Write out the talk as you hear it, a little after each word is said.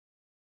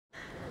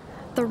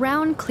The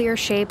round, clear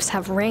shapes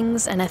have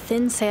rings and a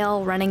thin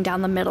sail running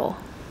down the middle.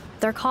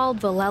 They're called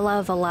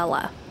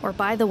velela, or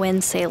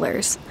by-the-wind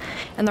sailors,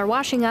 and they're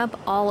washing up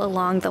all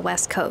along the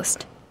west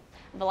coast.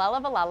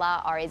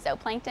 Velela are a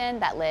zooplankton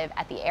that live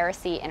at the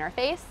air-sea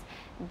interface.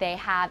 They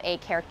have a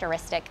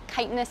characteristic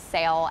chitinous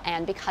sail,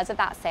 and because of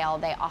that sail,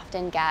 they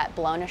often get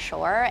blown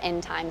ashore in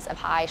times of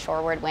high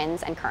shoreward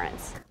winds and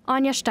currents.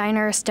 Anya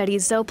Steiner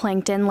studies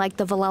zooplankton like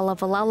the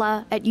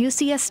velela at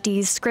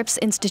UCSD's Scripps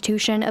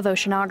Institution of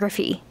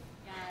Oceanography.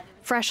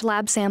 Fresh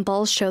lab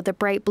samples show the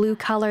bright blue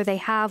color they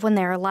have when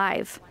they're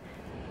alive.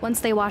 Once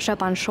they wash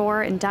up on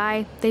shore and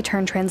die, they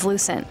turn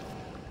translucent.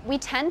 We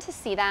tend to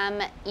see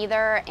them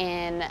either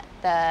in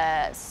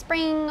the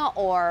spring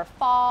or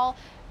fall,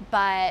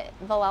 but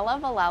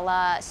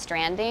velela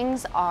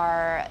strandings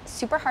are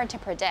super hard to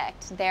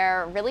predict.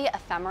 They're really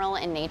ephemeral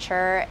in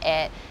nature.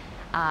 It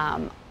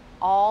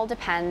all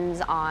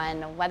depends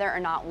on whether or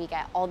not we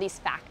get all these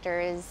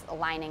factors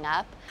lining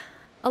up.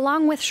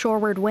 Along with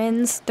shoreward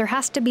winds, there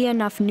has to be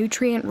enough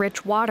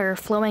nutrient-rich water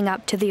flowing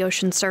up to the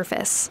ocean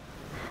surface.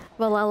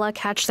 Velela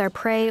catch their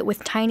prey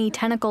with tiny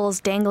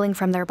tentacles dangling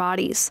from their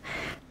bodies.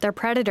 Their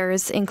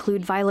predators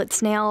include violet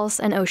snails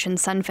and ocean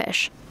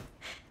sunfish.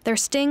 Their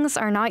stings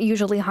are not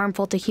usually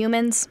harmful to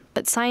humans,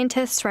 but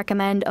scientists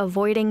recommend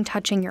avoiding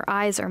touching your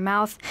eyes or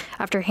mouth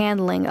after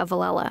handling a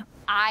velela.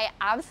 I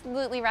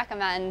absolutely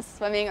recommend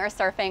swimming or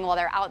surfing while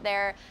they're out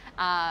there.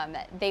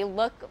 They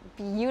look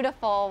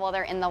beautiful while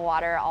they're in the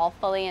water, all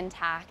fully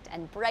intact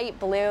and bright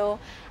blue.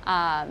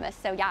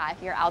 So yeah,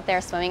 if you're out there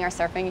swimming or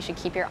surfing, you should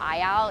keep your eye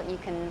out. You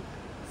can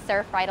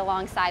surf right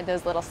alongside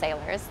those little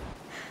sailors.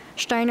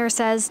 Steiner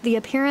says the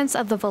appearance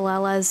of the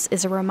velelas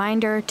is a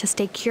reminder to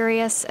stay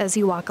curious as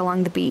you walk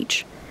along the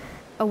beach.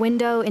 A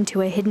window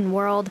into a hidden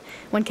world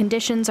when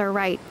conditions are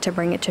right to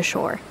bring it to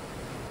shore.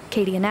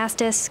 Katie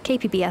Anastas,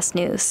 KPBS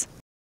News.